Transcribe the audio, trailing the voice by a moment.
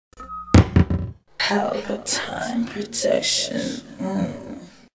Pelpa time protection.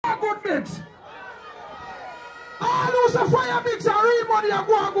 Good mix. All those a fire mix and real money and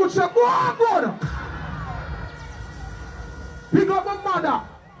go on good, so go on good. Pick up my mother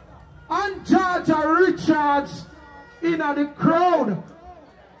and Georgia Richards in the crowd.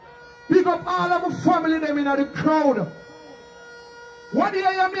 Pick up all of my family them in the crowd. One day me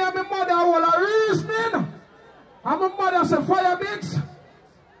and my mother all a reasoning. And my mother say fire mix.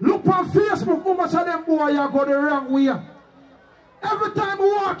 Look on Facebook how much of them boy are go the wrong way. Every time we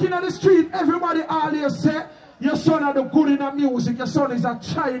walk in on the street, everybody always say, your son are the good in the music, your son is a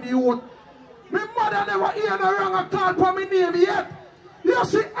Chinese youth. My mother never hear no wrong a call for me name yet. You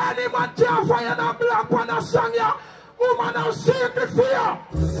see any man can't fire no black on a song ya. Woman have secret for you.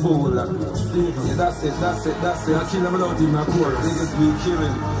 Fool. Yeah, that's it. I kill them without in my chorus. Niggas be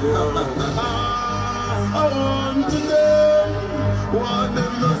killing. I want to know what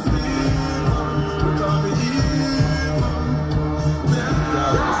them no sleep. Because me evil.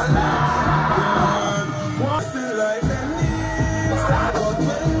 What's it like them need?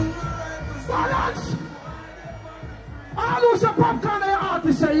 Balance. All who's a popcorn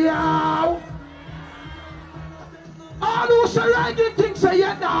artist say yow. All who's a writing thing say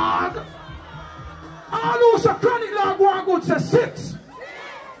yeah dog. All who's a chronic log one good say 6.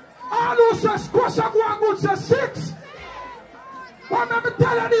 All who's a squash one good say 6. What I'm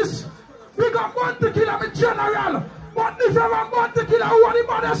telling this, we got one to kill him in general. But if you ever want to kill him, what the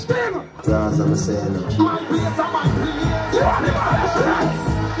mother sting? That's what I'm saying. My place and my place. You want the mother sting?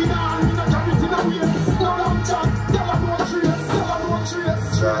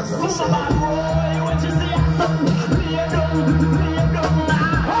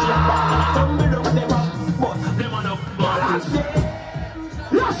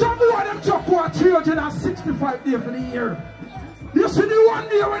 Yes, some boy them took 365 days for the year. You see the one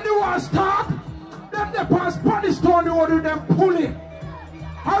day when you want to start, them they pass Spanish town, you order them pulling.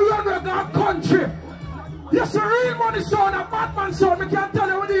 Around the country. You see real money son, a bad man son, I can't tell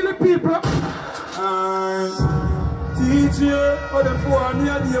you what the people. Teach you what the four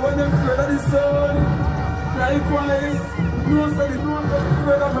near the when them afraid of the sun. Likewise, no study, no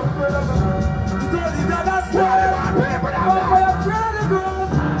afraid of study that that's why people are afraid of God.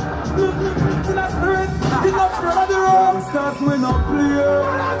 In the spirit, in the spirit of the road. Stars we not play.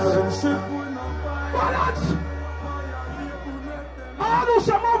 Friendship we not buy. Balance. All those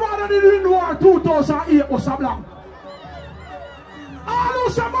some of them didn't know 2008 was a blank. All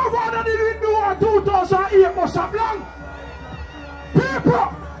those some of them didn't know 2008 was a blank. People,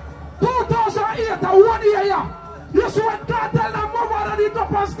 2008 a 1 year. Yeah. You see what cartel and Mavado did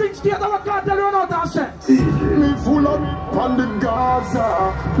up and sticks together what cartel run out and say. Me full up on the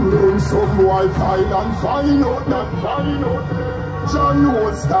Gaza. Learn some Wi-Fi and find out that John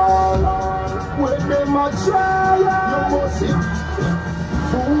no style. When them a try, you must see.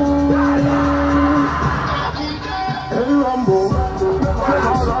 Fool. Hey Rambo,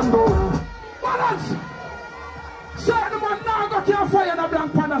 Rambo. Balance. Certain man now got your fire in a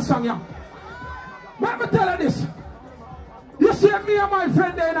blank panda song ya. Let me tell you this. You see me and my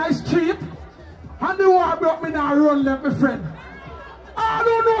friend there in the street, and the war broke me now run left my friend. I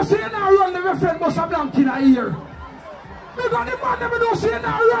don't know say now run left my friend must have blank in a ear. Because the man never know say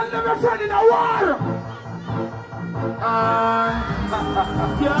now run left my friend in a war.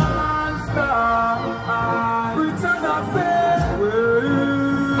 Can't stop. Return of faith.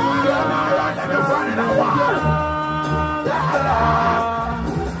 I don't know run left my friend in a war.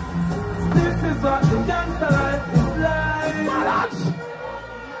 This is what the gangster life is like. Balance.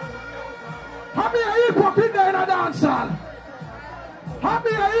 How many hypocrite there in a dance hall? How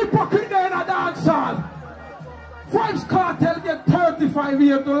many hypocrite there in a dance hall? Five's cartel get 35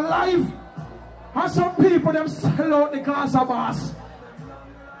 years to life. And some people them sell out the class of boss.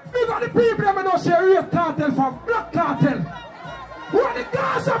 Because the people them don't say real cartel from black cartel. Who are the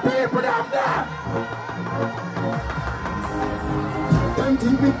class of people down there?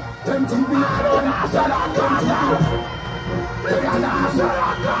 Tempting me. I don't know say that cartel. We got to say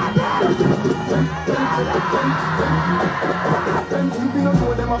that cartel.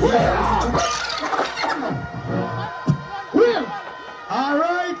 Will. All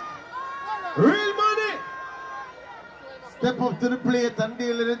right. Real money. Step up to the plate and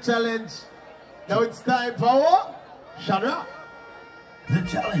deal with the challenge. Now it's time for what? Shut up. The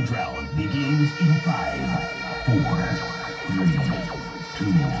challenge round begins in 5, 4, 3, 2,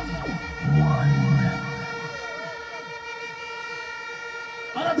 1.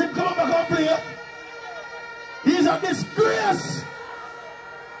 And let him come back and play. He's a disgrace.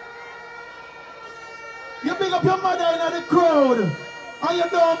 You big up your mother in the crowd and you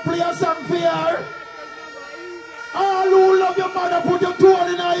don't play a song for her. All who love your mother, put your toe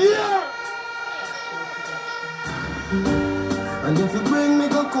in her ear. And if you bring me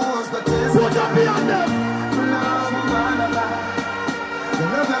to course, the test. Put your behind them. Love, man, the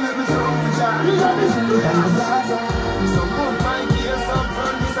love that make me strong for child. You have this place. Some good might hear some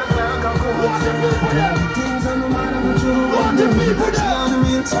from this and like a cool. What the people there? Things on the mind of the truth. What the people there? She on the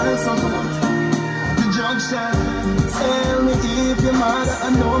real child support. The junction. Tell me if your mother I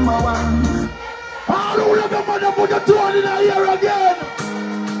know my one. All who love your mother, put your toe in her ear again.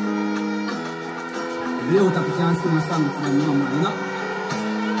 Videography can't sing my song for them no man, you know?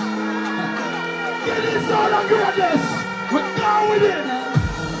 Get this all the greatness. We're going with it.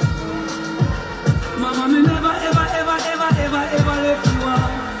 Mama, me never, ever, ever, ever, ever, ever left you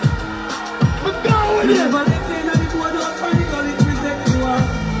out. We're going with it. Never left you in the board of funny gully, we take you out.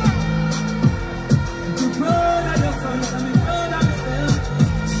 You proud of your sons and me proud of myself.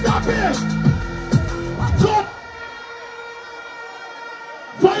 Stop it. Stop.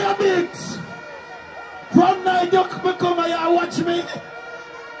 Fire beats. From night you come here, you watch me.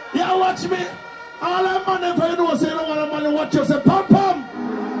 You watch me. All I'm money for you know, say you don't want to money watch you, say pom pom.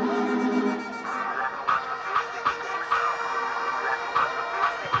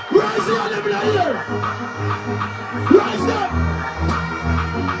 Rise up, let me hear. Rise up.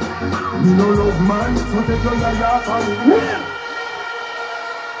 Me no love man, so take your yaya for me. Where?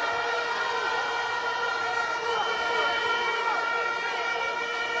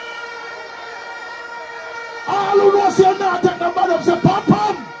 All who know say not take the man up, say pom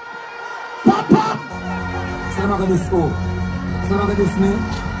pom. Pom pom. So I'm not gonna this, oh. So I'm not gonna this, me.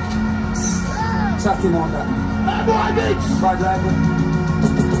 Chat him on that, man. Hey boy, bitch. Bad like it.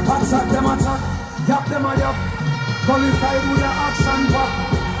 Attack them attack, yap them a yap. Coincide with your action pack.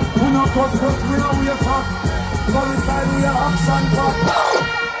 We no cuss, we no way fuck. Coincide with your action pack.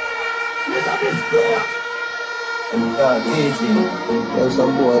 Look at this girl. Yeah, DJ, there's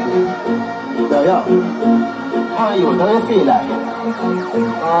some boy. Yeah. How you? How you feel like?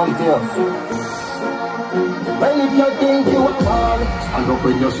 Well, if you think you are bad, Stand up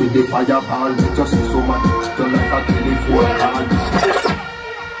when you see the fireball. Let you see so much to like a telephone call.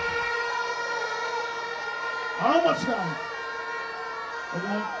 How much now? I'm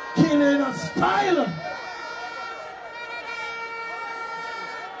going to kill in a style.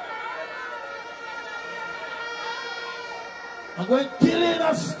 I'm going to kill in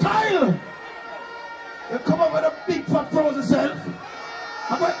a style. You come up with a big fat frozen self.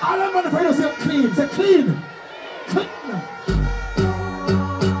 I'm going to, all I'm going to find is say clean. Say clean. Clean.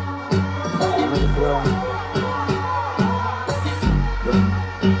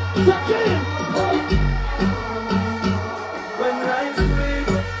 Say clean. When life's free,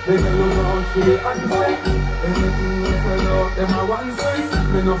 they can look out for the answer. Anything we sell out, them a one side.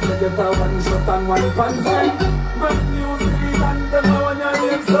 Me no forget a one shot and one punch line. Brand new street and them a one your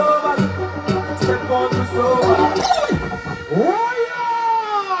name's over. Step out to sober. Oh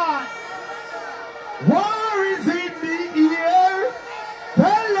yeah! War is in the air.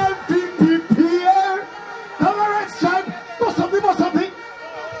 Tell them to prepare. Direction. Do something.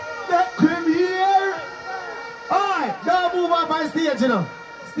 Let come here. Alright, now move up on stage, you know.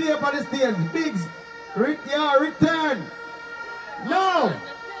 Stay up on the stage. Biggs, return. Now,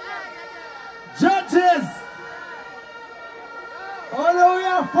 judges. All the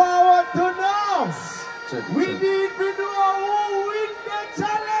way forward to now. We need to know who win the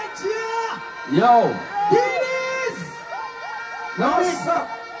challenge here. Yo. Guinness. No,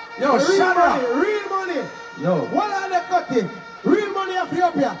 yo, Real shut money, up. real money. Yo. What are they cutting? Real money of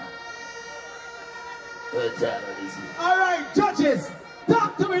Ethiopia. Alright, judges,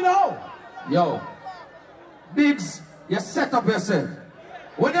 talk to me now. Yo. Biggs, you set up yourself.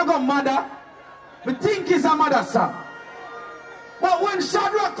 When you go mother, we think it's a mother song. But when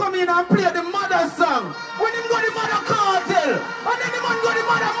Shadrach come in and play the mother song, when him go the mother kartel, and then the man go the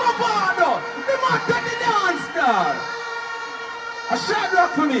mother Mavado, the man take the dance star. A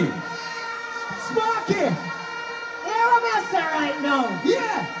Shadrach for me. Sparky. Hear what I say right now.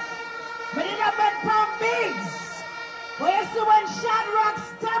 Yeah. But it a bed from Biggs. But you see when Shadrach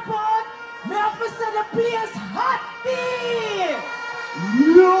step on, me have to say the place hot beat.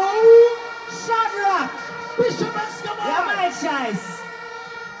 No. Shadrach. Bishop and come on. Yeah, my choice.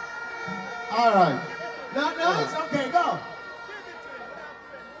 Alright. No, it's okay, go.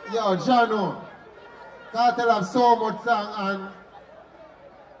 Yo, Jano. Kartel have so much song and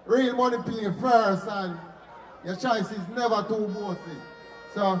real money play first and your choice is never too bossy.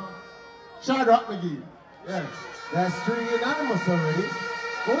 So, Shadrach McGee. Yeah. That's 3 unanimous already.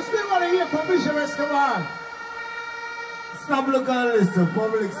 Who still want to hear from Bishop and come on? Stop looking and listen.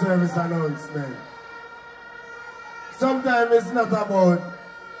 Public service announcement. sometimes it's not about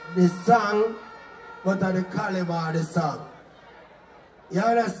the song, but the caliber of the song. You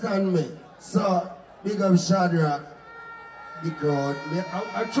understand me? So, big up Shadrach, the crowd.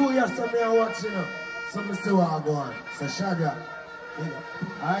 I true yesterday I watch, you know. So I see what I go on. So Shadrach, you know.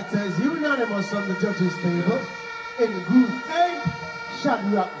 Alright, so it's unanimous from the judges table. In Group A,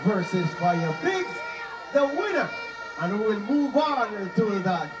 Shadrach versus Fire Pigs, the winner. And we will move on to the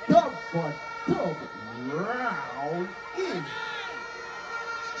dub for dub round is...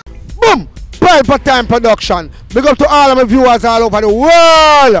 Boom! Pelpa Time Production. Big up to all of my viewers all over the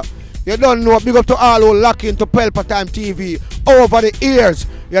world. You don't know. Big up to all who lock into Pelpa Time TV over the years.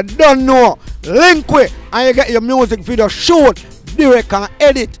 You don't know. Link with and you get your music video shoot, direct and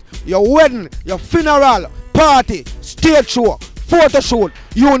edit. Your wedding, your funeral, party, stage show, photo shoot,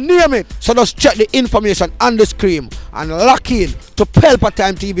 you name it. So just check the information on the screen and lock in to Pelpa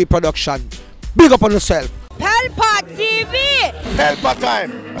Time TV Production. Big up on yourself. Pelpa TV! Pelpa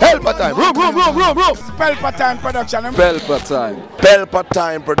Time. Pelpa Time. Room. Pelpa Time Production. Pelpa Time. Pelpa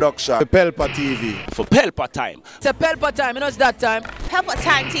Time Production. Pelpa TV. For Pelpa Time. It's a Pelpa Time, you know it's that time. Pelpa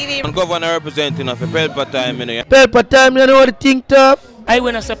Time TV. I'm governor representing of Pelpa Time, you know. Pelpa Time, you know what the thing tough? I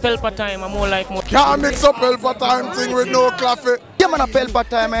when I say Pelpa Time, I'm more like more. Can't mix up Pelpa Time thing with no coffee. Yeah, man, a Pelpa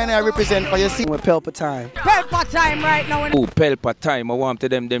Time, and I represent for you. See, With Pelpa Time. Pelpa Time right now. Oh, Pelpa Time, I want to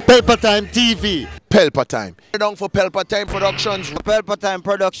them. Pelpa Time TV. Pelpa Time. Down for Pelpa Time Productions. Pelpa Time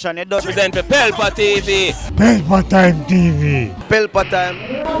Production. It does Represent for Pelpa TV. Pelpa Time TV. Pelpa Time.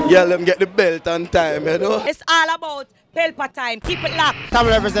 Yeah, let them get the belt on time, you know. It's all about Pelpa Time. Keep it locked. Come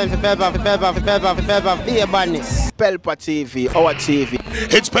represent for Pelpa, be a badness. Pelpa TV, our TV.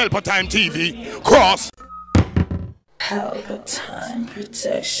 It's Pelpa Time TV. Cross. Pelpa Time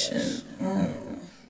Protection.